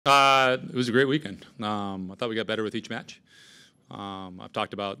It was a great weekend. I thought we got better with each match. I've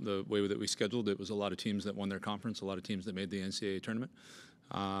talked about the way that we scheduled. It was a lot of teams that won their conference, a lot of teams that made the NCAA tournament,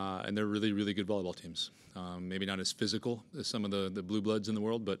 and they're really, really good volleyball teams. Maybe not as physical as some of the blue bloods in the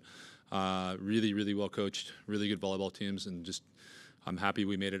world, but really, really well coached, really good volleyball teams, and just I'm happy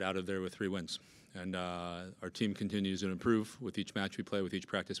we made it out of there with 3 wins. And our team continues to improve with each match we play, with each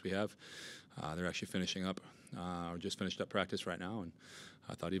practice we have. They're actually finishing up, or just finished up practice right now, and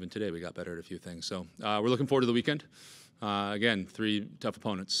I thought even today we got better at a few things. So we're looking forward to the weekend. Again, 3 tough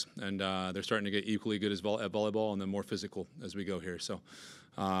opponents, and they're starting to get equally good at volleyball and then more physical as we go here. So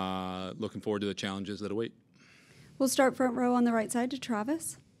looking forward to the challenges that await. We'll start front row on the right side to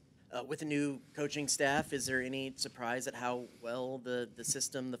Travis. With the new coaching staff, is there any surprise at how well the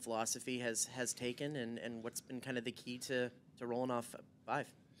system, the philosophy has taken, and what's been kind of the key to rolling off 5?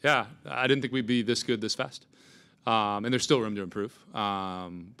 Yeah, I didn't think we'd be this good this fast. And there's still room to improve.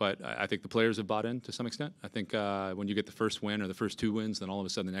 But I think the players have bought in to some extent. I think when you get the first win or the first 2 wins, then all of a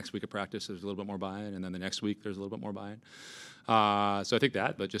sudden the next week of practice there's a little bit more buy-in, and then the next week there's a little bit more buy-in. So I think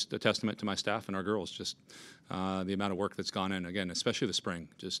that, but just a testament to my staff and our girls, just the amount of work that's gone in, again, especially the spring.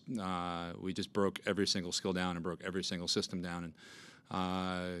 Just we just broke every single skill down and broke every single system down, and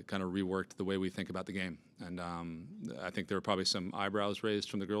kind of reworked the way we think about the game. And I think there were probably some eyebrows raised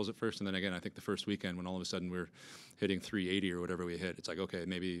from the girls at first. And then again, I think the first weekend when all of a sudden we're hitting 380 or whatever we hit, it's like, okay,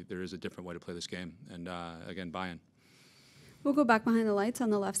 maybe there is a different way to play this game. And again, buy-in. We'll go back behind the lights on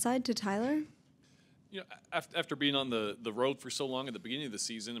the left side to Tyler. You know, after being on the road for so long at the beginning of the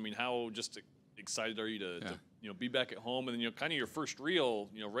season, I mean, how just excited are you to be back at home, and then kind of your first real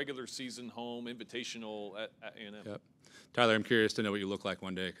regular season home invitational at A&M? Yep. Tyler, I'm curious to know what you look like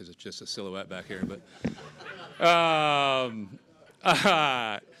one day because it's just a silhouette back here. But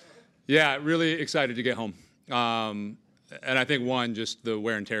yeah, really excited to get home. And I think just the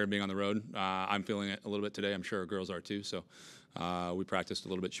wear and tear of being on the road. I'm feeling it a little bit today. I'm sure our girls are too. So we practiced a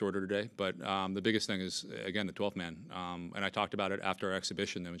little bit shorter today. But the biggest thing is, again, the 12th man. And I talked about it after our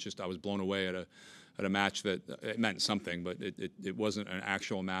exhibition. It was just I was blown away at a match that it meant something, but it wasn't an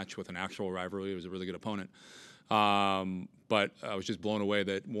actual match with an actual rivalry. It was a really good opponent. But I was just blown away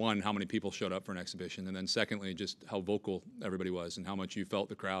that, one, how many people showed up for an exhibition, and then secondly, just how vocal everybody was and how much you felt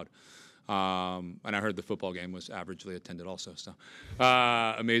the crowd. And I heard the football game was averagely attended also. So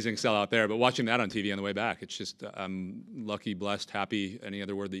amazing sellout there. But watching that on TV on the way back, it's just I'm lucky, blessed, happy, any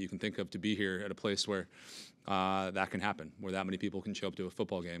other word that you can think of, to be here at a place where that can happen, where that many people can show up to a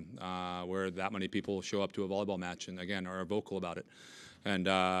football game, where that many people show up to a volleyball match and, again, are vocal about it. And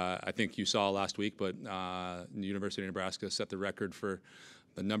I think you saw last week, but the University of Nebraska set the record for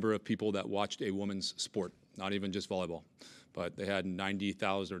the number of people that watched a women's sport, not even just volleyball. But they had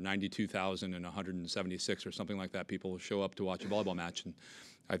 90,000 or 92,000 and 176 or something like that people show up to watch a volleyball match. And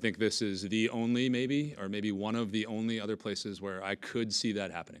I think this is the only maybe one of the only other places where I could see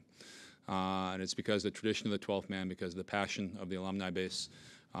that happening. And it's because of the tradition of the 12th man, because of the passion of the alumni base.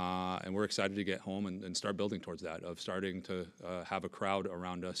 And we're excited to get home and start building towards that, of starting to have a crowd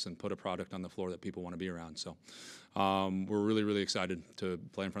around us and put a product on the floor that people want to be around. So we're really, really excited to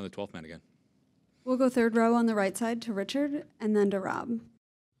play in front of the 12th man again. We'll go third row on the right side to Richard and then to Rob.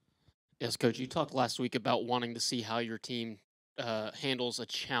 Yes, Coach, you talked last week about wanting to see how your team handles a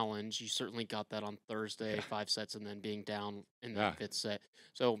challenge. You certainly got that on Thursday, 5 sets, and then being down in that 5th set.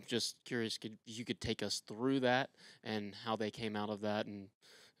 So just curious, you could take us through that and how they came out of that, and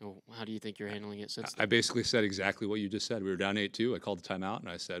how do you think you're handling it since then? I basically said exactly what you just said. We were down 8-2. I called the timeout, and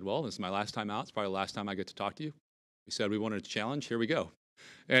I said, well, this is my last timeout. It's probably the last time I get to talk to you. We said we wanted a challenge. Here we go.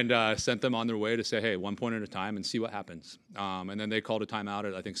 And sent them on their way to say, hey, 1 point at a time and see what happens. And then they called a timeout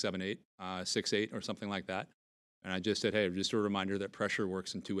at, I think, 7-8, 6-8 or something like that. And I just said, hey, just a reminder that pressure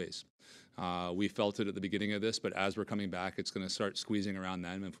works in 2 ways. We felt it at the beginning of this, but as we're coming back, it's going to start squeezing around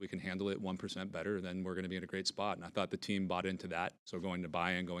them. If we can handle it 1% better, then we're going to be in a great spot. And I thought the team bought into that. So going to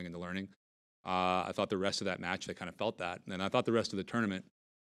buy-in, going into learning. I thought the rest of that match, they kind of felt that. And I thought the rest of the tournament,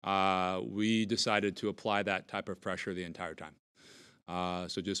 we decided to apply that type of pressure the entire time.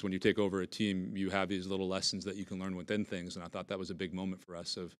 So just when you take over a team, you have these little lessons that you can learn within things. And I thought that was a big moment for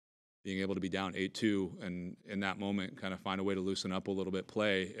us, of being able to be down 8-2 and in that moment kind of find a way to loosen up a little bit,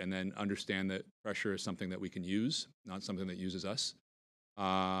 play, and then understand that pressure is something that we can use, not something that uses us.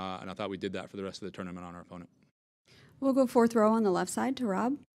 And I thought we did that for the rest of the tournament on our opponent. We'll go fourth row on the left side to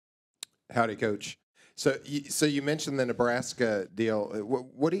Rob. Howdy, Coach. So you mentioned the Nebraska deal.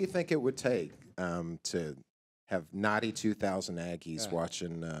 What do you think it would take to have 92,000 Aggies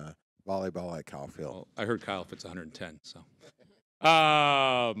watching volleyball at Kyle Field? Well, I heard Kyle fits 110, so.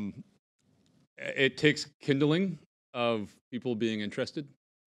 It takes kindling of people being interested.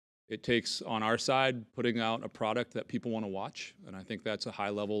 It takes, on our side, putting out a product that people want to watch. And I think that's a high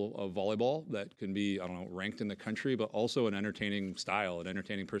level of volleyball that can be, I don't know, ranked in the country, but also an entertaining style, an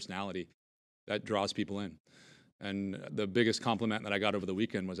entertaining personality that draws people in. And the biggest compliment that I got over the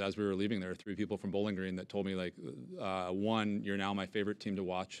weekend was, as we were leaving, there were 3 people from Bowling Green that told me, like, one, you're now my favorite team to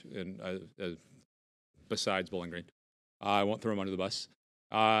watch, and besides Bowling Green. I won't throw them under the bus.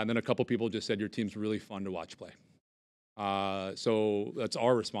 And then a couple people just said, your team's really fun to watch play. So that's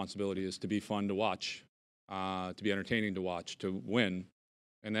our responsibility, is to be fun to watch, to be entertaining to watch, to win.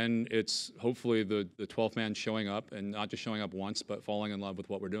 And then it's hopefully the 12th man showing up, and not just showing up once, but falling in love with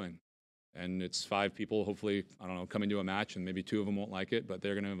what we're doing. And it's 5 people, hopefully, I don't know, coming to a match, and maybe 2 of them won't like it, but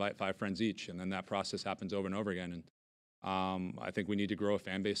they're going to invite 5 friends each. And then that process happens over and over again. And I think we need to grow a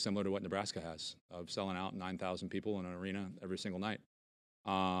fan base similar to what Nebraska has, of selling out 9,000 people in an arena every single night.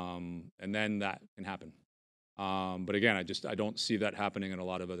 And then that can happen. But again, I don't see that happening in a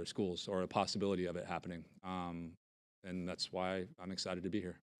lot of other schools, or a possibility of it happening. And that's why I'm excited to be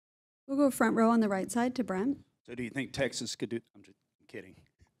here. We'll go front row on the right side to Brent. So do you think Texas could do? I'm kidding.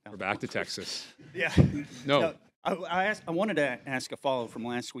 We're back to Texas. Yeah. No. I wanted to ask a follow from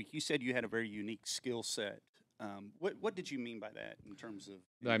last week. You said you had a very unique skill set. What did you mean by that in terms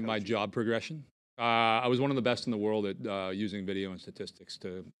of My job progression? I was one of the best in the world at using video and statistics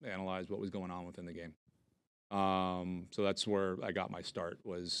to analyze what was going on within the game. So that's where I got my start,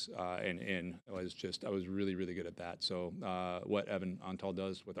 was I was really, really good at that. So what Evan Antal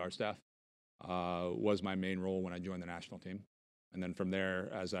does with our staff was my main role when I joined the national team. And then from there,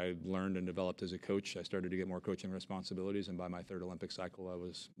 as I learned and developed as a coach, I started to get more coaching responsibilities. And by my 3rd Olympic cycle, I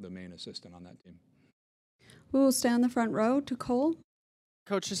was the main assistant on that team. We will stay on the front row to Cole.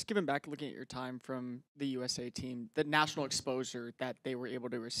 Coach, just giving back, looking at your time from the USA team, the national exposure that they were able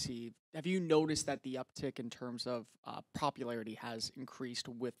to receive, have you noticed that the uptick in terms of popularity has increased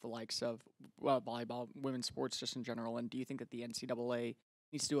with the likes of volleyball, women's sports just in general? And do you think that the NCAA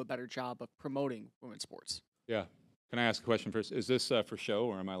needs to do a better job of promoting women's sports? Yeah. Can I ask a question first? Is this for show,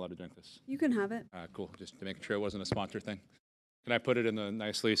 or am I allowed to drink this? You can have it. Cool. Just to make sure it wasn't a sponsor thing. Can I put it in the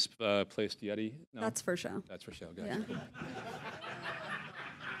nicely placed Yeti? No? That's for show. That's for show. Gotcha. Yeah.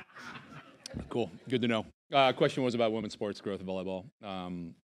 Cool. Good to know. Question was about women's sports growth of volleyball.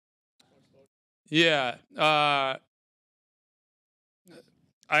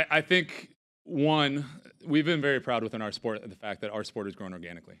 I think, one, we've been very proud within our sport of the fact that our sport has grown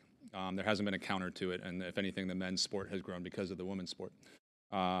organically. There hasn't been a counter to it, and if anything, the men's sport has grown because of the women's sport.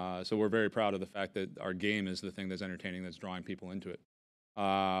 So we're very proud of the fact that our game is the thing that's entertaining, that's drawing people into it.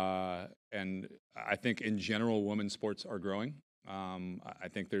 And I think in general, women's sports are growing. I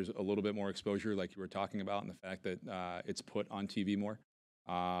think there's a little bit more exposure, like you were talking about, and the fact that it's put on TV more.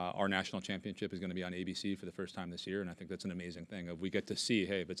 Our national championship is going to be on ABC for the first time this year, and I think that's an amazing thing. If we get to see,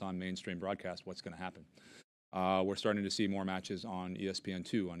 hey, if it's on mainstream broadcast, what's going to happen? We're starting to see more matches on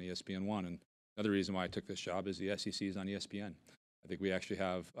ESPN2, on ESPN1, and another reason why I took this job is the SEC is on ESPN. I think we actually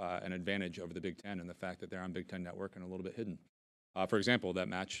have an advantage over the Big Ten in the fact that they're on Big Ten Network and a little bit hidden. For example, that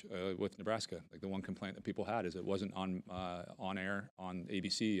match with Nebraska, like the one complaint that people had is it wasn't on air, on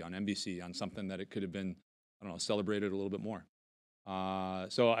ABC, on NBC, on something that it could have been, I don't know, celebrated a little bit more.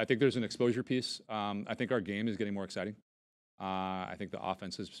 So I think there's an exposure piece. I think our game is getting more exciting. I think the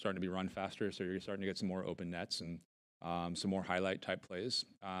offense is starting to be run faster, so you're starting to get some more open nets and some more highlight type plays.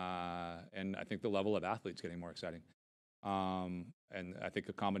 And I think the level of athletes getting more exciting. And I think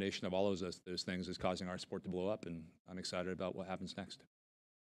a combination of all of those things is causing our sport to blow up, and I'm excited about what happens next.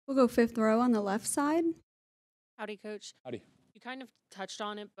 We'll go 5th row on the left side. Howdy, Coach. Howdy. You kind of touched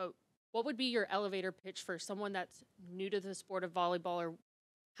on it, but what would be your elevator pitch for someone that's new to the sport of volleyball, or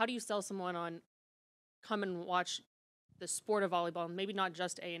how do you sell someone on come and watch the sport of volleyball, and maybe not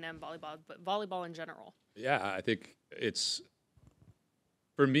just A&M volleyball, but volleyball in general? Yeah, I think it's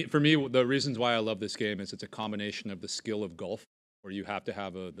for me, the reasons why I love this game is it's a combination of the skill of golf, where you have to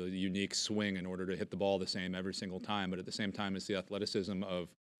have the unique swing in order to hit the ball the same every single time, but at the same time, it's the athleticism of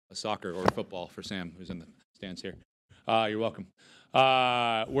a soccer or football for Sam, who's in the stands here. You're welcome.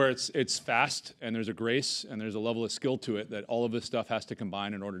 Where it's fast, and there's a grace, and there's a level of skill to it that all of this stuff has to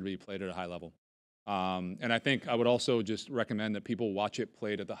combine in order to be played at a high level. And I think I would also just recommend that people watch it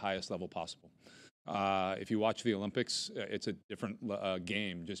played at the highest level possible. If you watch the Olympics, it's a different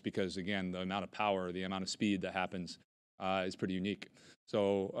game, just because, again, the amount of power, the amount of speed that happens is pretty unique.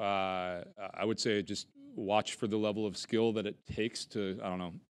 So I would say just watch for the level of skill that it takes to, I don't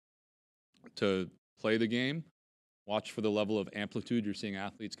know, to play the game. Watch for the level of amplitude you're seeing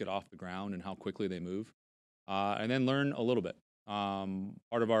athletes get off the ground and how quickly they move. And then learn a little bit.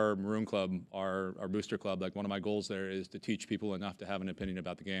 Part of our Maroon Club, our booster club, like one of my goals there is to teach people enough to have an opinion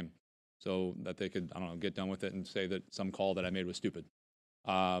about the game. so that they could, I don't know, get done with it and say that some call that I made was stupid.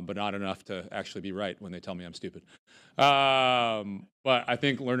 But not enough to actually be right when they tell me I'm stupid. But I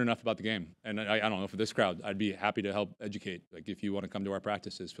think learn enough about the game. And I don't know, for this crowd, I'd be happy to help educate. Like, if you want to come to our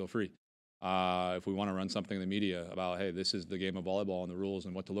practices, feel free. If we want to run something in the media about, hey, this is the game of volleyball and the rules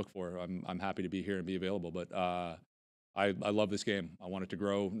and what to look for, I'm happy to be here and be available. But I love this game. I want it to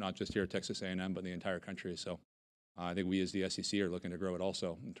grow, not just here at Texas A&M, but in the entire country. So I think we as the SEC are looking to grow it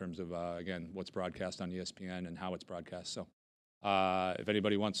also in terms of, again, what's broadcast on ESPN and how it's broadcast. So if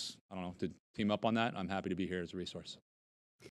anybody wants, I don't know, to team up on that, I'm happy to be here as a resource.